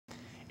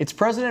It's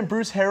President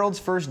Bruce Harreld's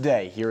first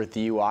day here at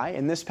the UI,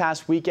 and this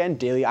past weekend,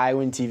 Daily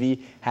Iowan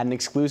TV had an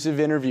exclusive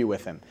interview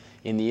with him.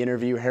 In the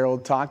interview,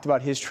 Harreld talked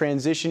about his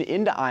transition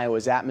into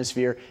Iowa's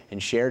atmosphere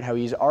and shared how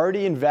he's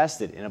already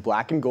invested in a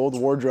black and gold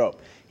wardrobe.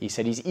 He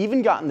said he's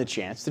even gotten the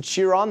chance to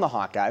cheer on the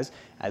Hawkeyes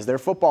as their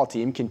football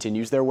team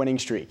continues their winning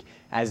streak.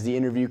 As the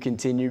interview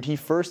continued, he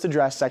first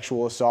addressed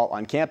sexual assault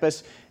on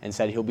campus and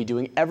said he'll be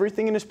doing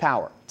everything in his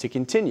power to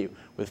continue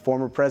with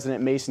former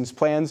President Mason's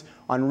plans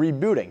on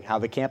rebooting how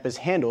the campus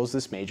handles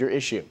this major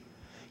issue.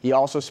 He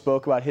also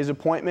spoke about his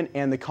appointment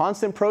and the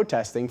constant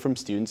protesting from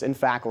students and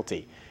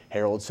faculty.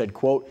 Harreld said,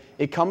 quote,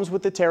 "It comes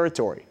with the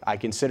territory. I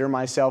consider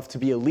myself to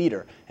be a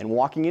leader, and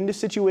walking into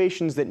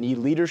situations that need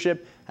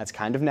leadership, that's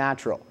kind of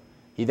natural."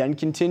 He then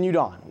continued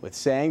on with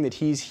saying that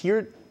he's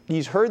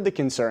heard the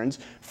concerns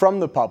from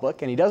the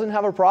public and he doesn't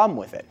have a problem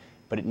with it,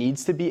 but it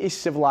needs to be a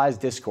civilized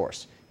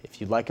discourse.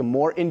 If you'd like a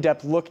more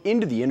in-depth look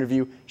into the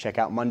interview, check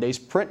out Monday's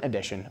print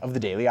edition of the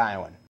Daily Iowan.